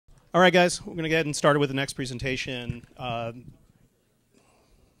All right, guys, we're going to get started with the next presentation.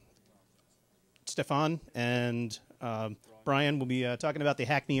 Stefan and Brian will be talking about the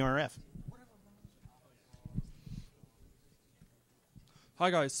HackMeRF. Hi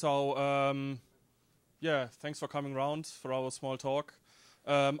guys, so yeah, thanks for coming around for our small talk.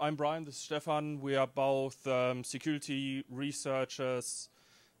 I'm Brian, this is Stefan. We are both security researchers,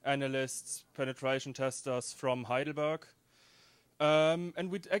 analysts, penetration testers from Heidelberg.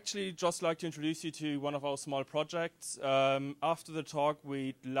 And we'd actually just like to introduce you to one of our small projects. After the talk,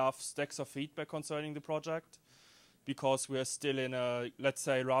 we'd love stacks of feedback concerning the project, because we're still in a, let's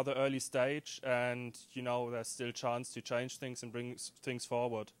say, rather early stage, and you know, there's still a chance to change things and bring things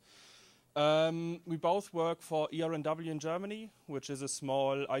forward. We both work for ERNW in Germany, which is a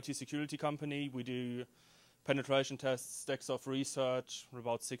small IT security company. We do penetration tests, stacks of research, we're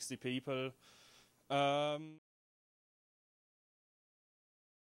about 60 people.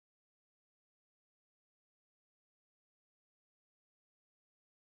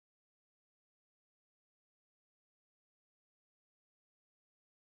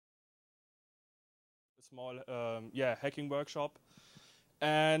 Small hacking workshop,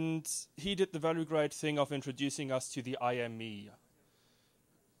 and he did the very great thing of introducing us to the IME.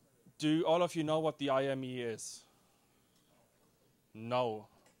 Do all of you know what the IME is? No.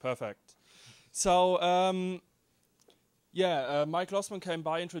 Perfect. So Mike Lossman came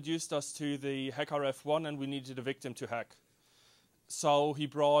by, introduced us to the HackMeRF 1, and we needed a victim to hack. So he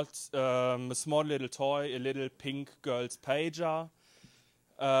brought a small little toy, a little pink girl's pager.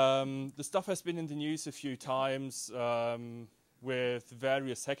 The stuff has been in the news a few times with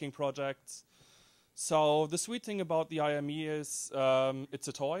various hacking projects. So the sweet thing about the IME is it's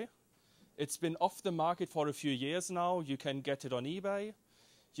a toy. It's been off the market for a few years now. You can get it on eBay.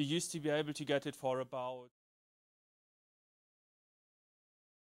 You used to be able to get it for about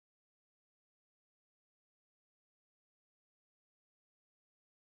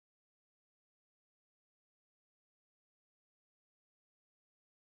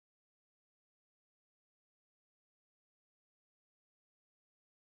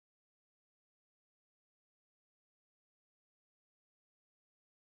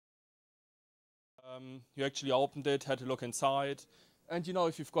you actually opened it, had a look inside, and you know,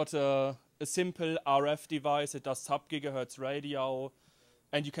 if you've got a simple RF device, it does sub-gigahertz radio,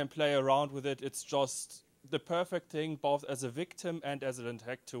 and you can play around with it. It's just the perfect thing, both as a victim and as an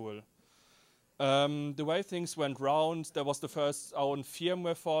attack tool. The way things went round, there was the first own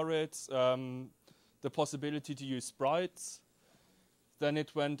firmware for it, the possibility to use sprites. Then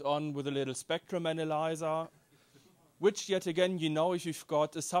it went on with a little spectrum analyzer, which yet again, you know, if you've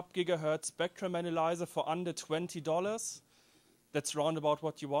got a sub-gigahertz spectrum analyzer for under $20, that's round about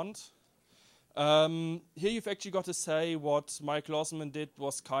what you want. Here you've actually got to say what Mike Lossman did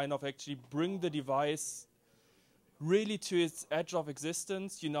was kind of actually bring the device really to its edge of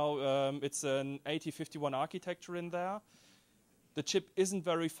existence. You know, it's an 8051 architecture in there. The chip isn't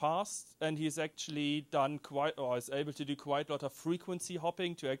very fast, and he's actually done is able to do quite a lot of frequency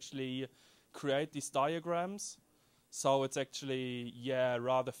hopping to actually create these diagrams. So it's actually, yeah,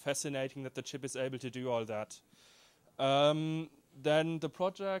 rather fascinating that the chip is able to do all that. Then the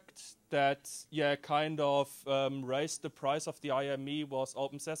project that, yeah, kind of raised the price of the IME was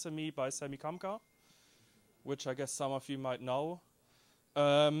Open Sesame by Sami Kamka, which I guess some of you might know.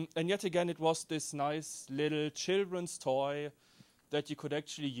 And yet again, it was this nice little children's toy that you could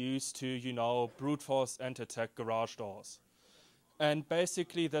actually use to, you know, brute force and attack garage doors. And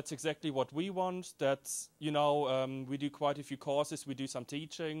basically, that's exactly what we want. That's, you know, we do quite a few courses, we do some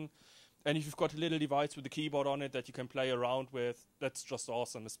teaching. And if you've got a little device with a keyboard on it that you can play around with, that's just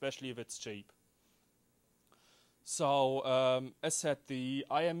awesome, especially if it's cheap. So, as said, the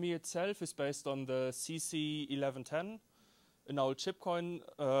IME itself is based on the CC1110, an old chipcoin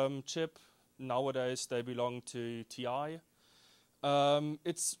chip. Nowadays, they belong to TI.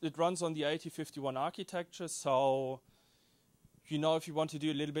 It runs on the 8051 architecture, so you know, if you want to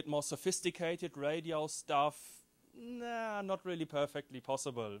do a little bit more sophisticated radio stuff, nah, not really perfectly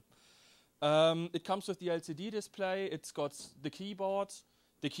possible. It comes with the LCD display, it's got the keyboard.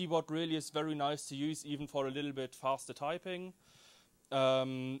 The keyboard really is very nice to use, even for a little bit faster typing.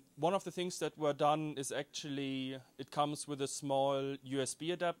 One of the things that were done is actually, it comes with a small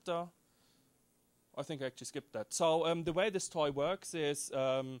USB adapter. I think I actually skipped that. So the way this toy works is,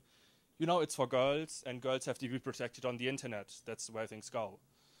 you know, it's for girls, and girls have to be protected on the internet. That's the way things go.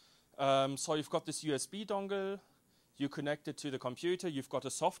 So you've got this USB dongle, you connect it to the computer, you've got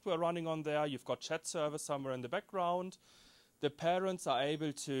a software running on there, you've got chat server somewhere in the background. The parents are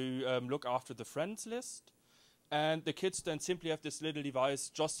able to look after the friends list, And the kids then simply have this little device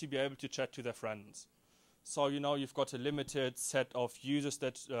just to be able to chat to their friends. So, you know, you've got a limited set of users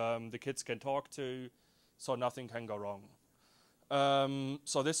that the kids can talk to, so nothing can go wrong.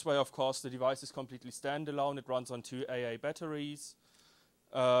 So this way, of course, the device is completely standalone. It runs on 2 AA batteries.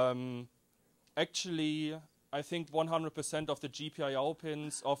 Actually, I think 100% of the GPIO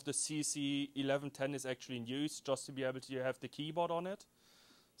pins of the CC1110 is actually in use just to be able to have the keyboard on it.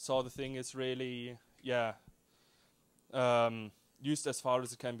 So the thing is really, yeah, used as far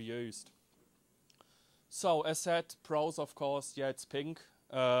as it can be used. So as said, pros, of course, yeah, it's pink.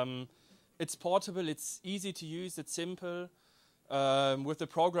 It's portable, it's easy to use, it's simple. With the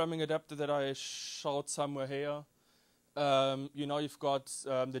programming adapter that I showed somewhere here, you know, you've got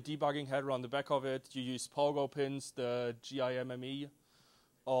the debugging header on the back of it. You use pogo pins, the GIMME,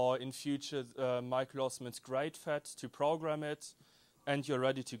 or in future Michael Osman's GradeFET to program it, and you're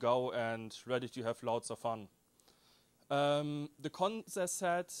ready to go and ready to have loads of fun. The cons, as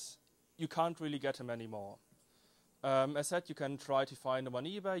said, you can't really get them anymore. As said, you can try to find them on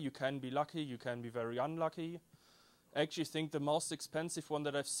eBay. You can be lucky, you can be very unlucky. I actually think the most expensive one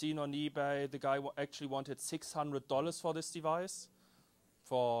that I've seen on eBay, the guy actually wanted $600 for this device.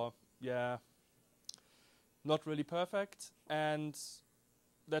 For, yeah, not really perfect. And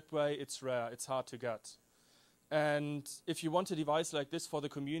that way it's rare, it's hard to get. And if you want a device like this for the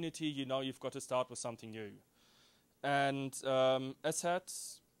community, you know you've got to start with something new. And as said,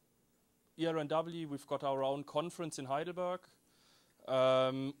 ERNW, we've got our own conference in Heidelberg.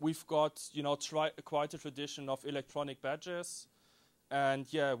 We've got, you know, quite a tradition of electronic badges. And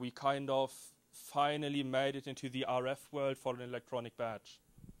yeah, we kind of finally made it into the RF world for an electronic badge.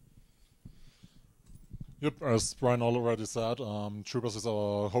 Yep, as Brian already said, Troopers is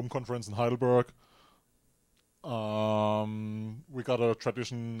our home conference in Heidelberg. We got a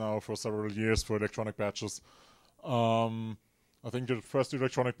tradition now for several years for electronic badges. I think the first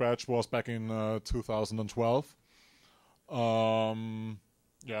electronic badge was back in 2012.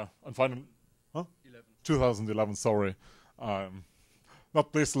 Yeah, and finally, 2011, sorry.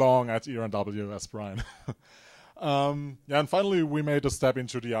 Not this long at ERNW as Brian. Yeah, and finally we made a step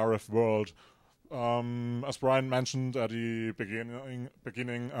into the RF world. As Brian mentioned at the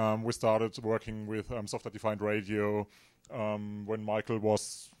beginning, we started working with software-defined radio when Michael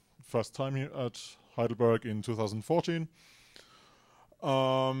was first time here at Heidelberg in 2014.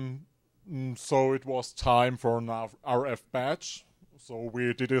 So it was time for an RF badge. So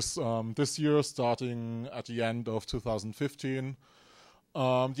we did this this year, starting at the end of 2015.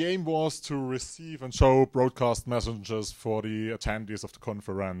 The aim was to receive and show broadcast messages for the attendees of the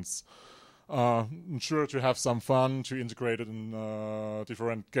conference. Sure to have some fun, to integrate it in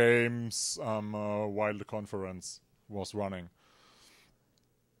different games while the conference was running.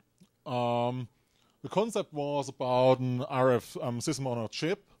 The concept was about an RF system on a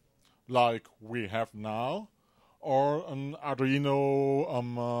chip, like we have now, or an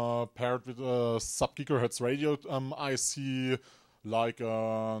Arduino paired with a sub-gigahertz radio IC, like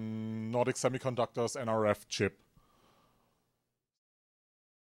a Nordic Semiconductor's NRF chip.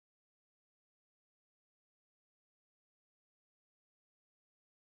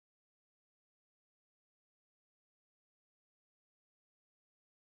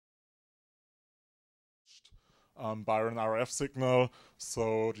 By an RF signal,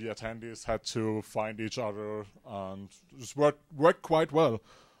 so the attendees had to find each other, and this worked quite well.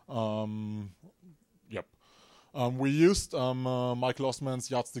 Yep. We used Michael Osman's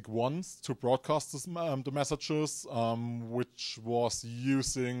Yardstick 1s to broadcast the messages, which was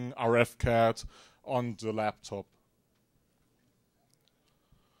using RFCAD on the laptop.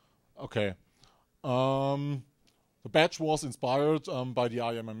 Okay. The badge was inspired by the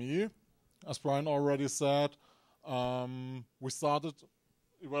IMME, as Brian already said. We started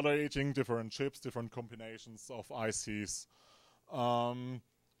evaluating different chips, different combinations of ICs.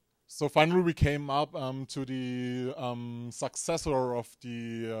 So finally we came up to the successor of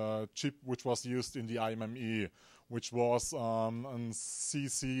the chip which was used in the IMME, which was an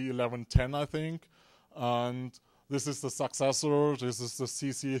CC1110, I think. And this is the successor, this is the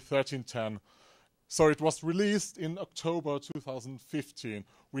CC1310. So it was released in October 2015.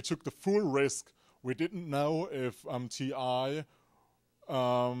 We took the full risk. We didn't know if TI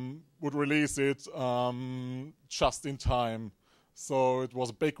would release it just in time. So it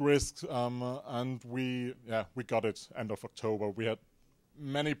was a big risk, and we got it end of October. We had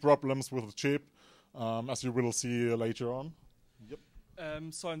many problems with the chip, as you will see later on. Yep.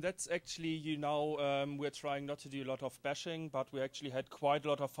 And that's actually, you know, we're trying not to do a lot of bashing, but we actually had quite a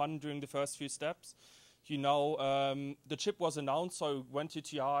lot of fun during the first few steps. You know, the chip was announced, so went to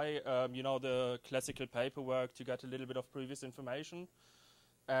TI, you know, the classical paperwork to get a little bit of previous information.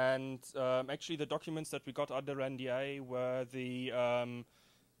 And actually the documents that we got under NDA were the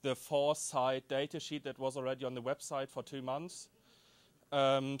 4-site data sheet that was already on the website for 2 months.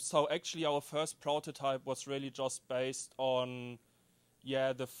 So actually our first prototype was really just based on,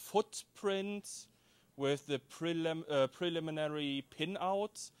 yeah, the footprint with the preliminary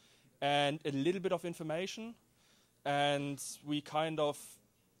pin-out and a little bit of information. And we kind of,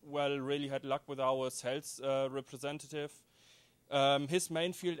 well, really had luck with our sales representative. His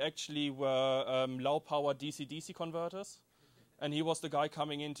main field actually were low-power DC-DC converters. And he was the guy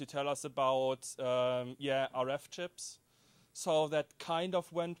coming in to tell us about, yeah, RF chips. So that kind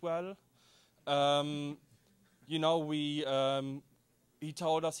of went well. You know, he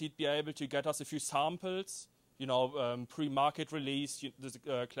told us he'd be able to get us a few samples, you know, pre-market release,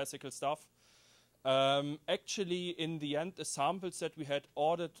 the classical stuff. Actually, in the end, the samples that we had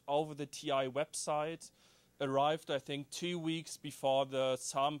ordered over the TI website arrived, I think, 2 weeks before the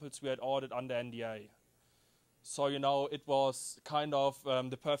samples we had ordered under NDA. So, you know, it was kind of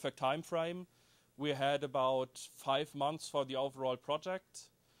the perfect time frame. We had about 5 months for the overall project,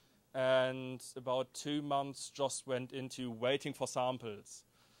 and about 2 months just went into waiting for samples.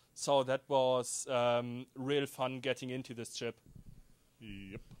 So that was real fun getting into this chip.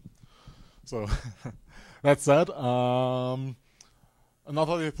 Yep. So that's that.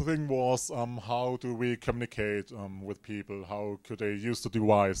 Another thing was how do we communicate with people? How could they use the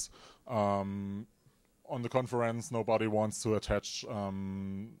device? On the conference, nobody wants to attach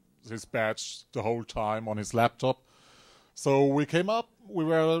his badge the whole time on his laptop. So we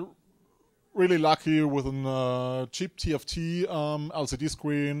were really lucky with a cheap TFT LCD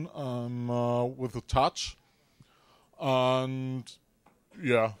screen with a touch. And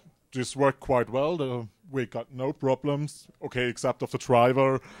yeah, this worked quite well. We got no problems, okay, except of the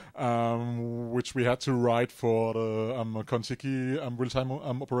driver, which we had to write for the Contiki real-time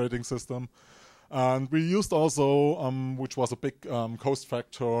operating system. And we used also, which was a big cost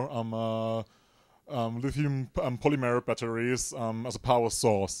factor, lithium polymer batteries as a power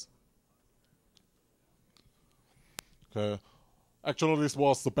source. Okay, actually this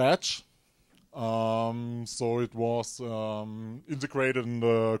was the badge. So it was integrated in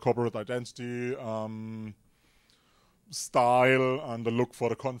the corporate identity, style, and the look for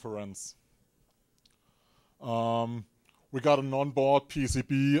the conference. We got an onboard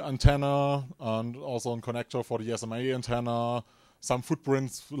PCB antenna and also a connector for the SMA antenna, some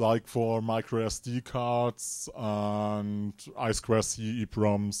footprints like for micro SD cards and I2C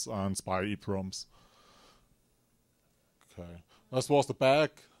EEPROMs and SPI EEPROMs. Okay, this was the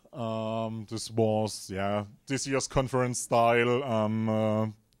back. This was, yeah, this year's conference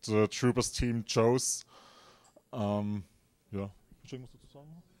style the Troopers team chose. Yeah.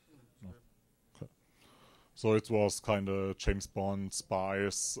 So it was kind of James Bond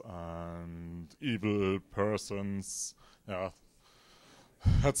spies and evil persons. Yeah,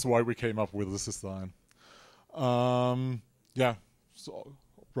 that's why we came up with this design. Yeah, so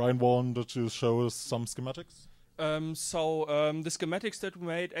Brian wanted to show us some schematics. The schematics that we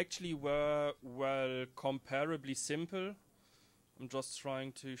made actually were, well, comparably simple. I'm just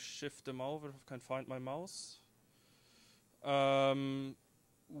trying to shift them over if I can find my mouse.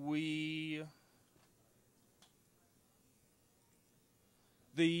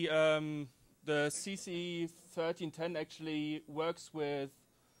 The CC1310 actually works with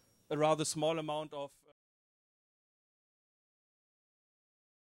a rather small amount of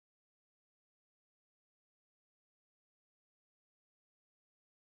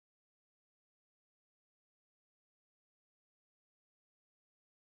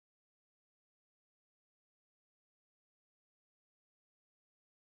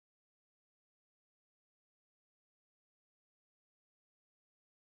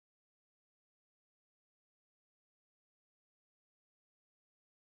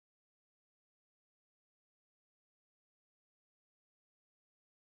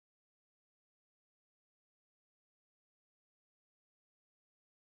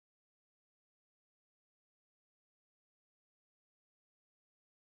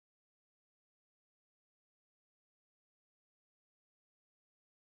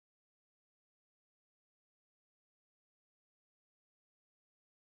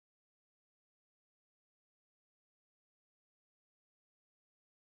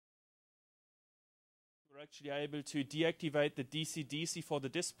we're actually able to deactivate the DC-DC for the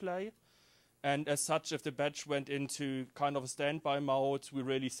display. And as such, if the badge went into kind of a standby mode, we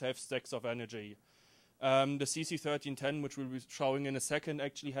really save stacks of energy. The CC1310, which we'll be showing in a second,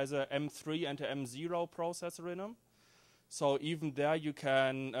 actually has a M3 and a M0 processor in them. So even there you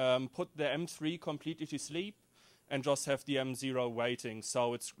can put the M3 completely to sleep and just have the M0 waiting.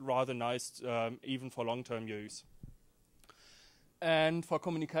 So it's rather nice even for long-term use. And for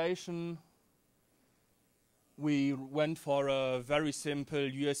communication, we went for a very simple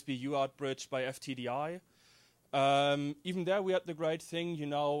USB UART bridge by FTDI. Even there we had the great thing, you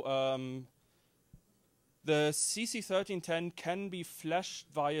know, the CC1310 can be flashed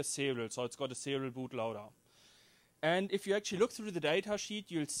via serial, so it's got a serial bootloader. And if you actually look through the data sheet,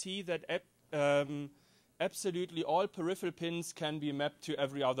 you'll see that absolutely all peripheral pins can be mapped to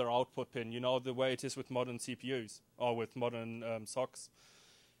every other output pin, you know, the way it is with modern CPUs or with modern SOCs.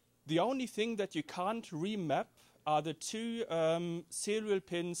 The only thing that you can't remap are the two serial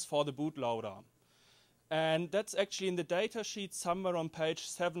pins for the bootloader. And that's actually in the data sheet somewhere on page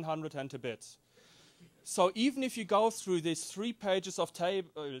 700 and a bit. So even if you go through these 3 pages of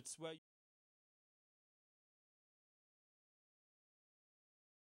tables where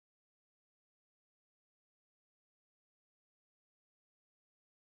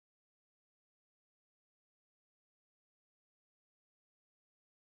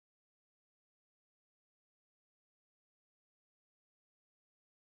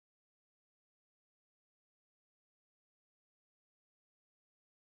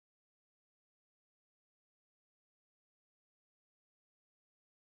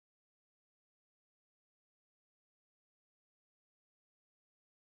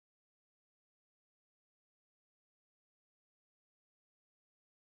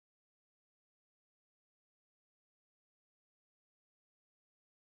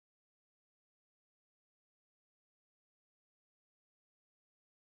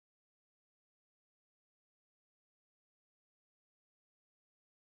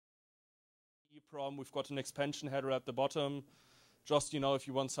EEPROM, we've got an expansion header at the bottom, just, you know, if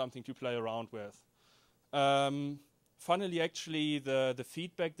you want something to play around with. Funnily, actually, the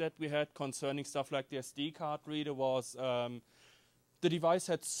feedback that we had concerning stuff like the SD card reader was the device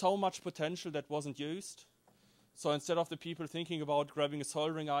had so much potential that wasn't used. So instead of the people thinking about grabbing a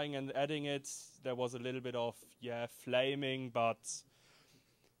soldering iron and adding it, there was a little bit of, yeah, flaming, but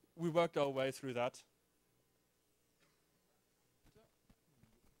we worked our way through that.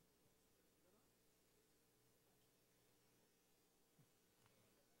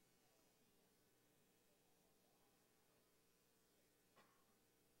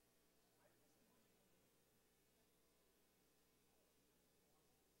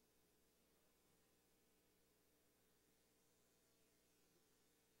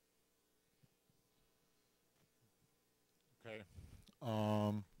 Okay.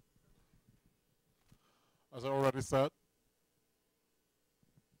 As I already said,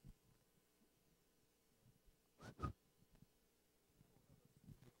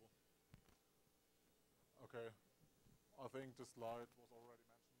 okay, I think the slide was already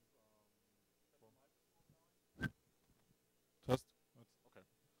mentioned. Test? Okay.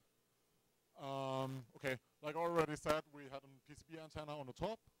 Okay, like I already said, we had a PCB antenna on the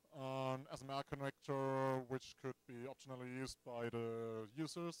top, an SMR connector which could be optionally used by the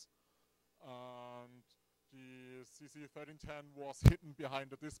users, and the CC1310 was hidden behind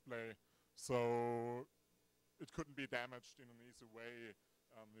the display, so it couldn't be damaged in an easy way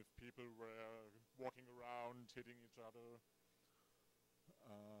if people were walking around hitting each other.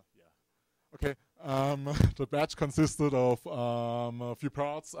 Yeah. Okay, the badge consisted of a few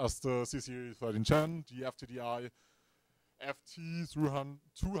parts as the CC1310, the FTDI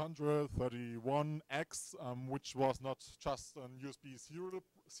FT231X, which was not just a USB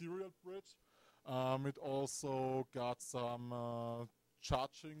serial bridge. It also got some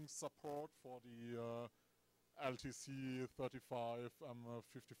charging support for the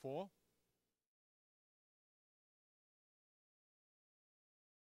LTC3554.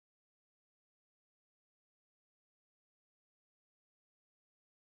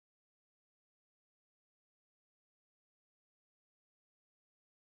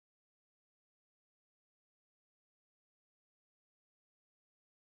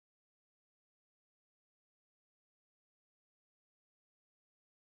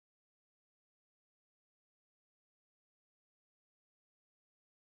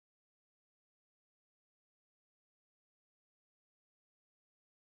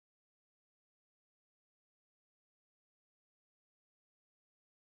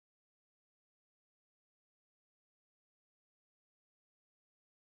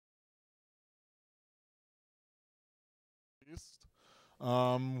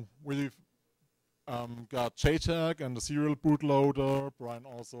 got JTAG and the serial bootloader. Brian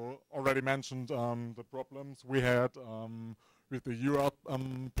also already mentioned the problems we had with the UART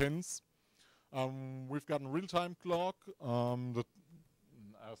pins. We've got a real-time clock,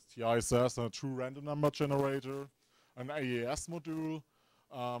 as TI says, a true random number generator, an AES module,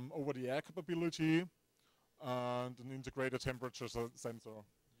 over-the-air capability, and an integrated temperature sensor.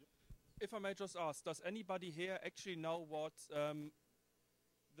 If I may just ask, does anybody here actually know what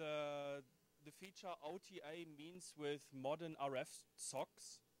the feature OTA means with modern RF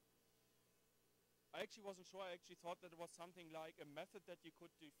SOCs? I actually wasn't sure. I actually thought that it was something like a method that you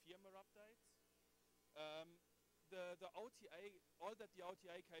could do firmware updates. The OTA, all that the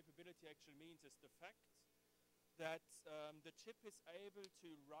OTA capability actually means is the fact that the chip is able to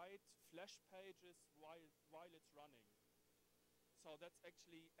write flash pages while it's running. So that's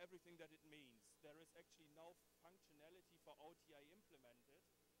actually everything that it means. There is actually no functionality for OTA implemented.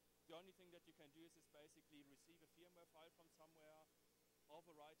 The only thing that you can do is basically receive a firmware file from somewhere,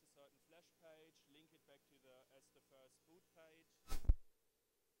 overwrite a certain flash page, link it back to the first boot page.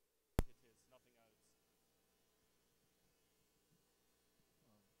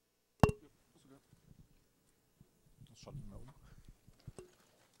 It is nothing else.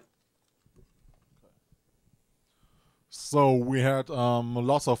 So we had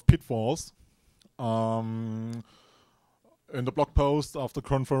lots of pitfalls. In the blog post of the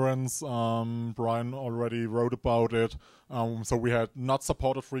conference, Brian already wrote about it. So we had not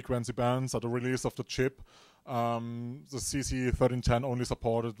supported frequency bands at the release of the chip. The CC1310 only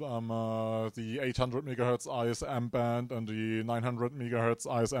supported the 800 MHz ISM band and the 900 MHz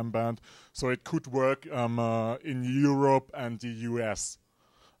ISM band, so it could work in Europe and the US.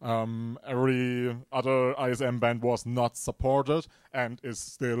 Every other ISM band was not supported and is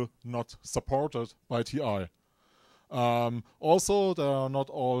still not supported by TI. Also, there are not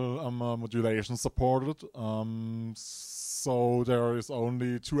all modulations supported. So there is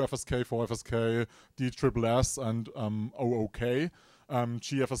only 2FSK, 4FSK, DSSS, and OOK.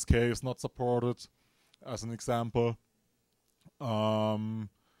 GFSK is not supported, as an example.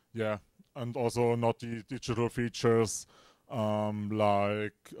 Yeah, and also not the digital features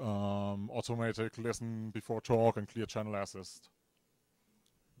like automatic listen before talk and clear channel assist.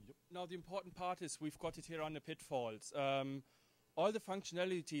 Now the important part is we've got it here on the pitfalls. All the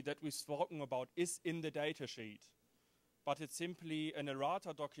functionality that we've spoken about is in the datasheet, but it's simply an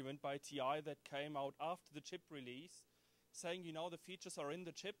errata document by TI that came out after the chip release, saying, you know, the features are in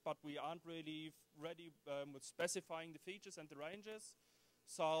the chip, but we aren't really ready with specifying the features and the ranges.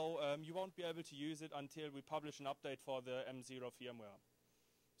 So you won't be able to use it until we publish an update for the M0 firmware.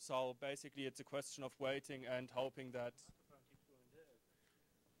 So basically it's a question of waiting and hoping that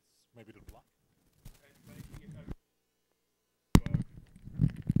maybe the block.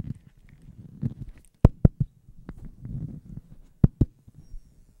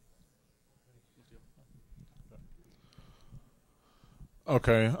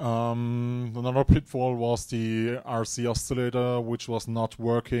 Okay, another pitfall was the RC oscillator, which was not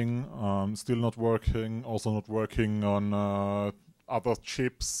working, still not working, also not working on other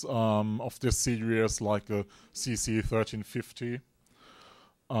chips of this series, like the CC1350.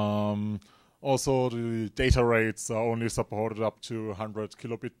 Also, the data rates are only supported up to 100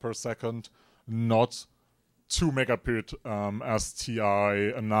 kilobit per second, not 2 megabit as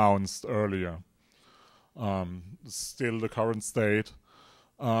TI announced earlier. Still the current state.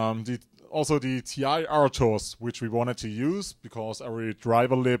 Also the TI RTOS, which we wanted to use because every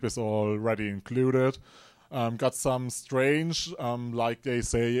driver lib is already included, got some strange, like they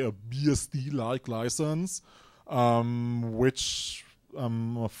say, a BSD-like license, which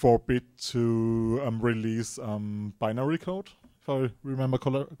forbid to release binary code, if I remember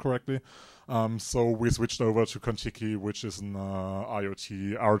correctly. So we switched over to Contiki, which is an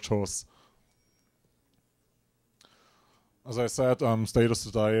IoT RTOS. As I said, status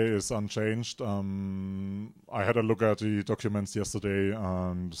today is unchanged. I had a look at the documents yesterday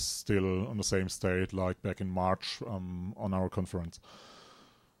and still on the same state like back in March on our conference.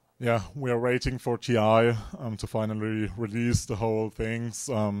 Yeah, we are waiting for TI to finally release the whole things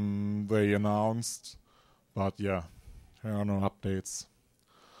they announced. But yeah, here are no updates.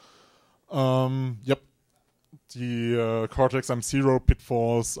 Yep, the Cortex M0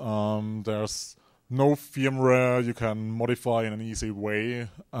 pitfalls, there's no firmware you can modify in an easy way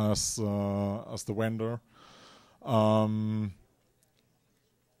as the vendor.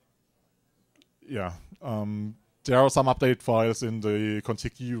 Yeah, there are some update files in the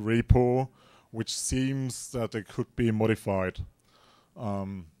Contiki repo, which seems that they could be modified.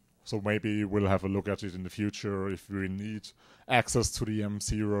 So maybe we'll have a look at it in the future if we need access to the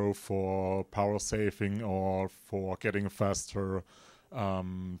M0 for power saving or for getting faster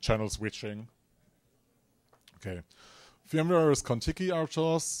channel switching. Okay. firmware is Contiki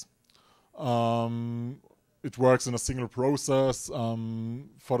RTOS. It works in a single process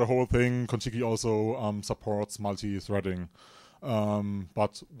for the whole thing. Contiki also supports multi-threading,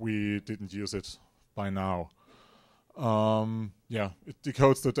 but we didn't use it by now. Yeah, it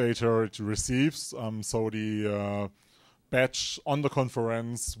decodes the data it receives. So the batch on the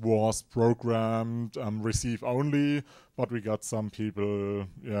conference was programmed receive only, but we got some people,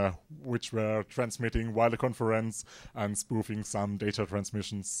 yeah, which were transmitting while the conference and spoofing some data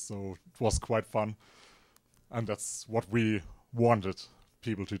transmissions. So it was quite fun, and that's what we wanted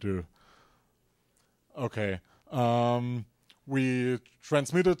people to do. Okay. We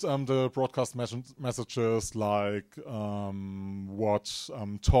transmitted the broadcast messages like what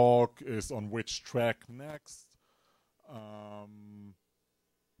talk is on which track next.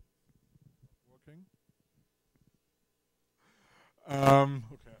 Working?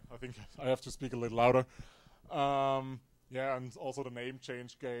 Okay, I think I have to speak a little louder. Yeah, and also the name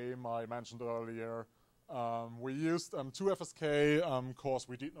change game I mentioned earlier. We used 2FSK because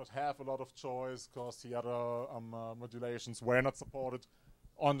we did not have a lot of choice because the other modulations were not supported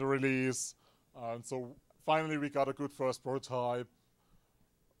on the release. So finally we got a good first prototype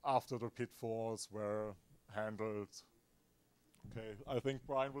after the pitfalls were handled. Okay, I think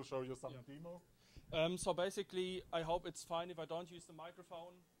Brian will show you some demo. So basically, I hope it's fine if I don't use the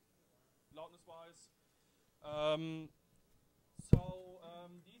microphone, loudness-wise.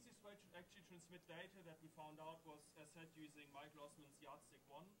 The easiest way to actually transmit data that we found out was, as said, using Michael Osman's Yardstick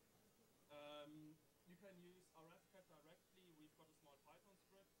 1. You can use RFCAD directly. We've got a small Python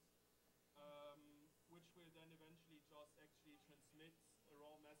script, which will then eventually just actually transmit a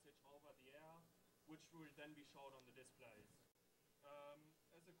raw message over the air, which will then be shown on the displays.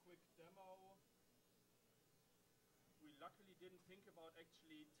 As a quick demo, we luckily didn't think about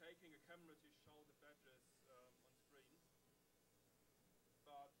actually taking a camera to show the badges on screen.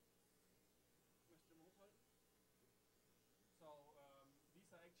 But Mr. Motel. So these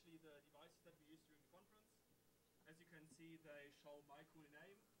are actually the devices that we used during the conference. As you can see, they show my cool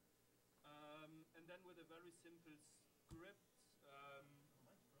name. And then with a very simple script,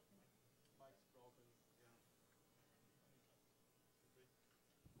 mic's broken.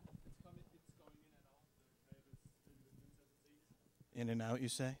 It's going in and out. The cable's a little bit loose as it seems. In and out, you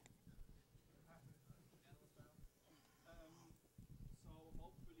say? So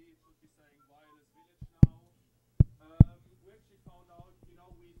hopefully it should be saying wireless village now. We actually found out, we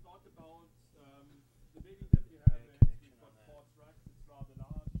thought about the building that we have, and we've got 4 tracks. It's rather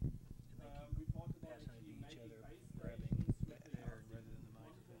large. We thought about actually making base stations with the Yardstick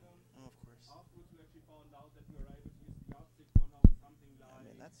mounted on them. Oh, of course. Afterwards, we actually found out that we were able to use the Yardstick 1 on something like. I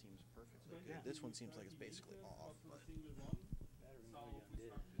mean, that seems perfectly good. This one seems like it's basically off, but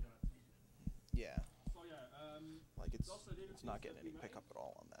yeah. So yeah, like it's not getting any pickup at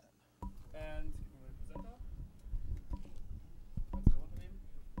all on that. And that's the one of him.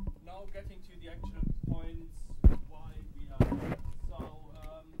 Now getting to the actual points why we are here. So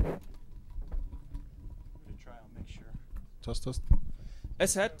I'm gonna try and make sure. Test.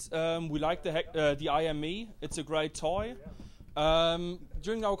 as said, we like the IME. It's a great toy.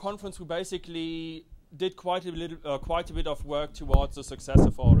 During our conference, we basically did quite a bit of work towards a successor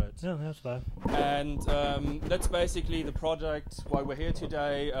for it. Yeah, that's fine. And that's basically the project why we're here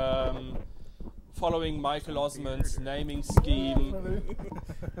today. Following Michael Osman's naming scheme,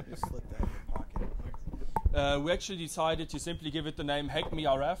 Just slip that in your pocket. we actually decided to simply give it the name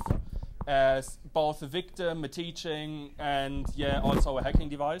HackMeRF as both a victim, a teaching, and also a hacking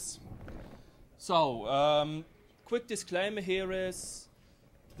device. So, quick disclaimer here is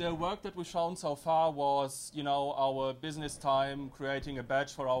the work that we've shown so far was, our business time creating a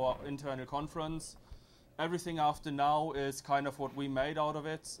badge for our internal conference. Everything after now is kind of what we made out of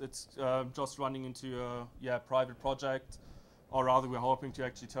it. It's just running into a private project, or rather we're hoping to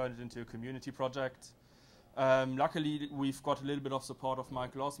actually turn it into a community project. Luckily, we've got a little bit of support of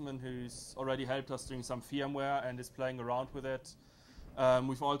Michael Osman, who's already helped us doing some firmware and is playing around with it.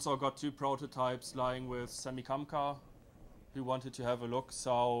 We've also got 2 prototypes lying with Semikamka, who wanted to have a look.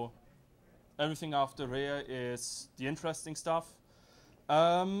 So everything after here is the interesting stuff.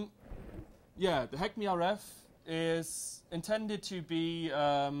 The HackMeRF is intended to be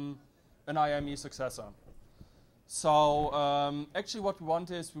an IME successor. So actually what we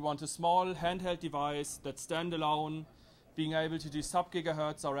want is we want a small handheld device that's standalone, being able to do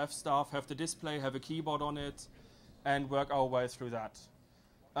sub-gigahertz RF stuff, have the display, have a keyboard on it, and work our way through that.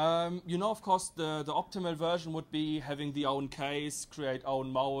 You know, of course, the optimal version would be having the own case, create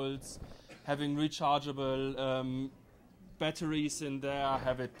own molds, having rechargeable batteries in there,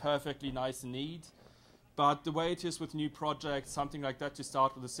 have it perfectly nice and neat. But the way it is with new projects, something like that to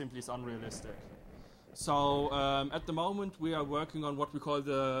start with is simply unrealistic. So at the moment we are working on what we call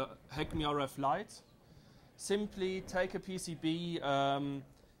the HackMeRF Lite. Simply take a PCB,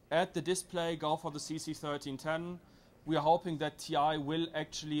 add the display, go for the CC1310. We are hoping that TI will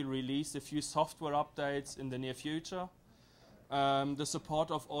actually release a few software updates in the near future. The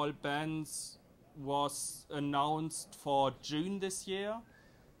support of all bands was announced for June this year,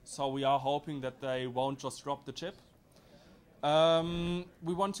 so we are hoping that they won't just drop the chip.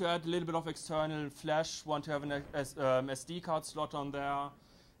 We want to add a little bit of external flash, want to have an SD card slot on there.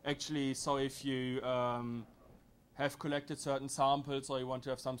 Actually, so if you have collected certain samples or you want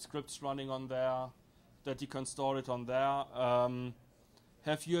to have some scripts running on there, that you can store it on there.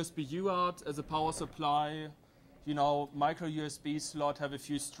 Have USB UART as a power supply, you know, micro USB slot, have a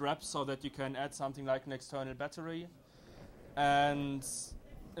few straps so that you can add something like an external battery, and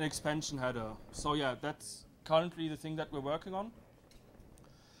an expansion header. So yeah, that's currently the thing that we're working on.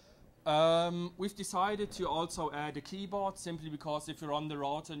 We've decided to also add a keyboard, simply because if you're on the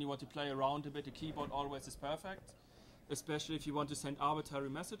road and you want to play around a bit, a keyboard always is perfect, especially if you want to send arbitrary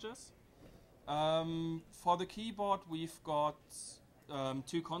messages. For the keyboard we've got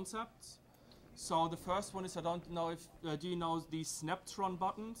two concepts. So the first one is, I don't know if, do you know these Snaptron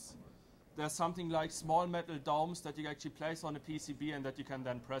buttons? There's something like small metal domes that you actually place on a PCB and that you can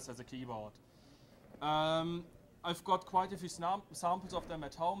then press as a keyboard. I've got quite a few samples of them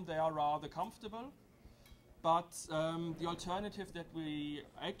at home. They are rather comfortable. But the alternative that we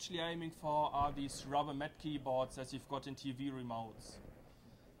are actually aiming for are these rubber mat keyboards as you've got in TV remotes.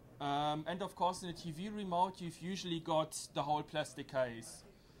 And of course in a TV remote you've usually got the whole plastic case.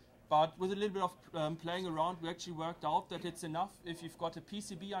 But with a little bit of playing around, we actually worked out that it's enough if you've got a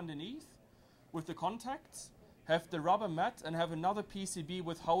PCB underneath with the contacts, have the rubber mat and have another PCB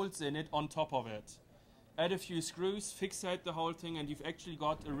with holes in it on top of it. Add a few screws, fixate the whole thing, and you've actually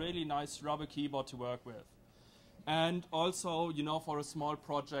got a really nice rubber keyboard to work with. And also, you know, for a small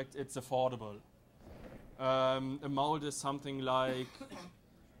project it's affordable. A mold is something like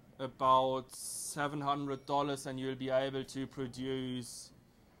about $700 and you'll be able to produce,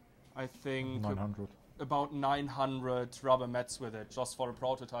 I think, 900. About 900 rubber mats with it, just for a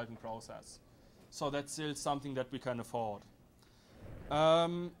prototyping process. So that's still something that we can afford.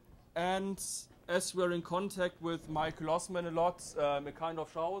 And as we're in contact with Michael Osman a lot, it kind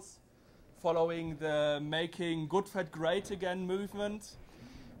of shows, following the Making Good Fat Great Again movement.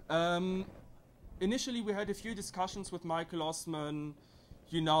 Initially we had a few discussions with Michael Osman,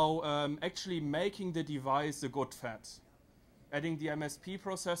 you know, actually making the device a good fat. Adding the MSP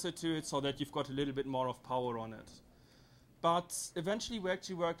processor to it so that you've got a little bit more of power on it. But eventually we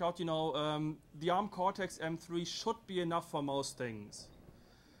actually worked out, you know, the ARM Cortex M3 should be enough for most things.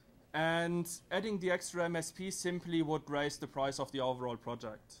 And adding the extra MSP simply would raise the price of the overall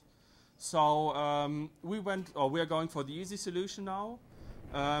project. So we're going for the easy solution now.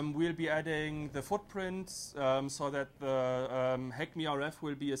 We'll be adding the footprints so that the HackMeRF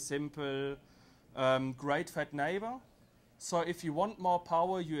will be a simple great fat neighbor. So if you want more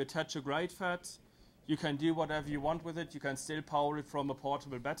power, you attach a great fat. You can do whatever you want with it. You can still power it from a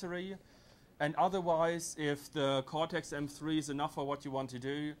portable battery. And otherwise, if the Cortex M3 is enough for what you want to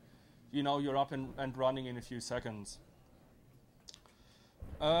do, you know, you're up and running in a few seconds.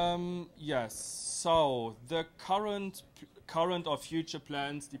 Yes, so the current or future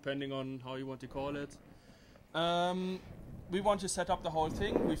plans, depending on how you want to call it. We want to set up the whole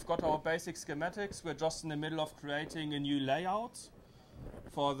thing. We've got our basic schematics. We're just in the middle of creating a new layout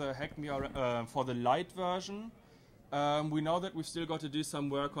for the for the Lite version. We know that we've still got to do some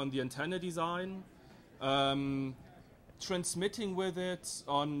work on the antenna design. Transmitting with it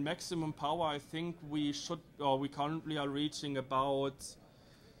on maximum power, I think we currently are reaching about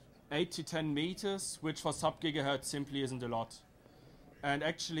 8 to 10 meters, which for sub-gigahertz simply isn't a lot. And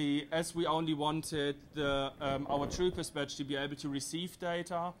actually, as we only wanted our Troopers badge to be able to receive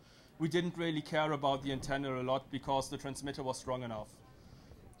data, we didn't really care about the antenna a lot because the transmitter was strong enough.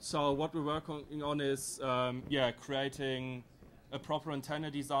 So what we're working on is creating a proper antenna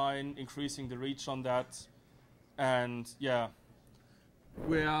design, increasing the reach on that. And yeah,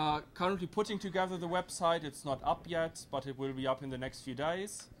 we are currently putting together the website. It's not up yet, but it will be up in the next few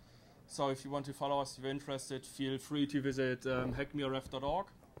days. So if you want to follow us, if you're interested, feel free to visit hackmerf.org.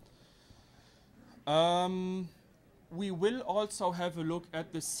 We will also have a look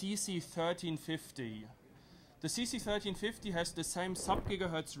at the CC1350. The CC1350 has the same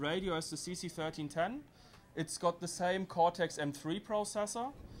sub-gigahertz radio as the CC1310. It's got the same Cortex M3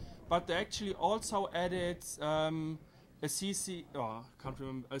 processor, but they actually also added a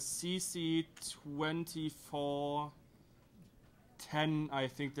CC2410, I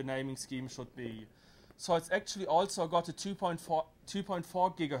think the naming scheme should be. So it's actually also got a 2.4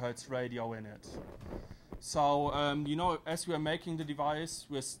 gigahertz radio in it. So, you know, as we are making the device,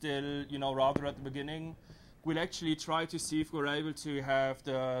 we're still, you know, rather at the beginning. We'll actually try to see if we're able to have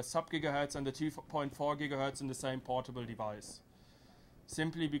the sub-gigahertz and the 2.4 gigahertz in the same portable device.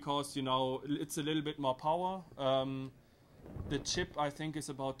 Simply because, you know, it's a little bit more power. The chip, I think, is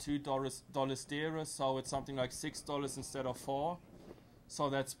about $2 dearer, so it's something like $6 instead of $4.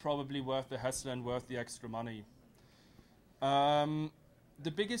 So that's probably worth the hassle and worth the extra money. The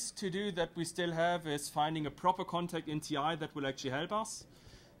biggest to-do that we still have is finding a proper contact in TI that will actually help us,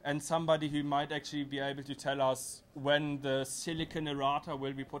 and somebody who might actually be able to tell us when the silicon errata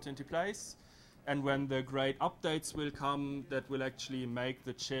will be put into place and when the great updates will come that will actually make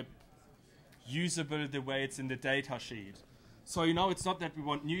the chip usable the way it's in the data sheet. So, you know, it's not that we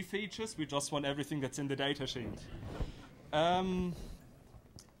want new features, we just want everything that's in the data sheet.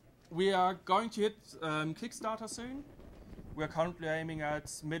 We are going to hit Kickstarter soon. We're currently aiming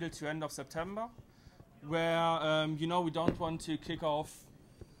at middle to end of September, where, you know, we don't want to kick off.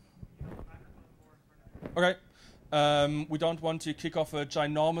 Okay. We don't want to kick off a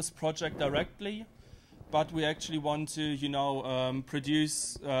ginormous project directly, but we actually want to, you know,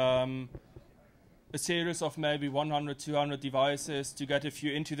 produce a series of maybe 100, 200 devices to get a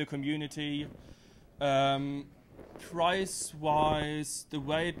few into the community. Price-wise, the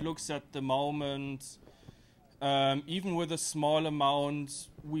way it looks at the moment, even with a small amount,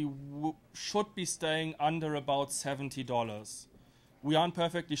 we should be staying under about $70. We aren't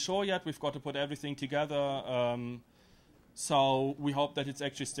perfectly sure yet. We've got to put everything together. So we hope that it's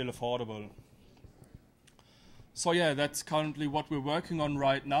actually still affordable. So yeah, that's currently what we're working on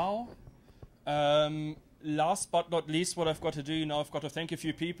right now. Last but not least, what I've got to do, you know, I've got to thank a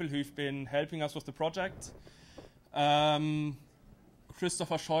few people who've been helping us with the project.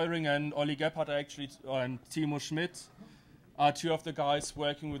 Christopher Scheuring and Olli Gebhardt and Timo Schmidt are two of the guys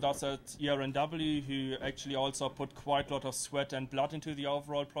working with us at ERNW who actually also put quite a lot of sweat and blood into the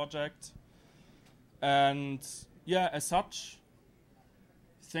overall project. And yeah, as such,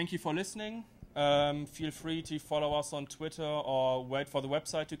 thank you for listening. Feel free to follow us on Twitter or wait for the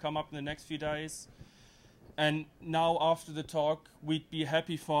website to come up in the next few days. And now after the talk, we'd be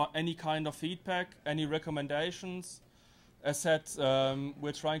happy for any kind of feedback, any recommendations. As said,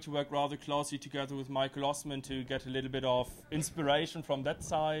 we're trying to work rather closely together with Michael Osman to get a little bit of inspiration from that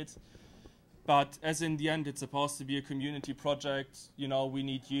side. But as in the end, it's supposed to be a community project. You know, we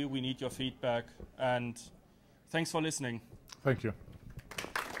need you, we need your feedback. And thanks for listening. Thank you.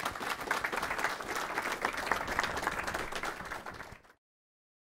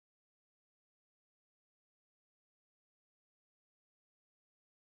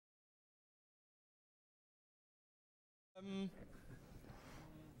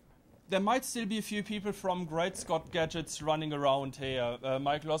 There might still be a few people from Great Scott Gadgets running around here.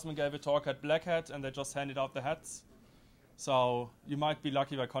 Michael Osman gave a talk at Black Hat and they just handed out the hats. So you might be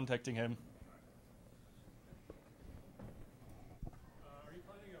lucky by contacting him. Are you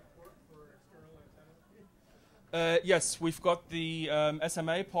planning a port for external antennas? Yes, we've got the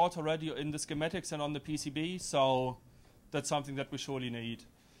SMA port already in the schematics and on the PCB, so that's something that we surely need.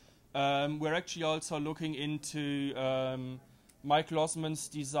 We're actually also looking into Michael Osman's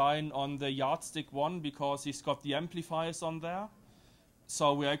design on the Yardstick 1 because he's got the amplifiers on there.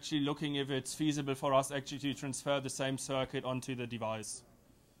 So we're actually looking if it's feasible for us actually to transfer the same circuit onto the device.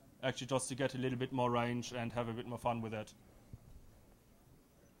 Actually just to get a little bit more range and have a bit more fun with it.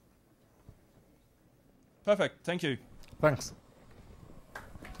 Perfect, thank you. Thanks.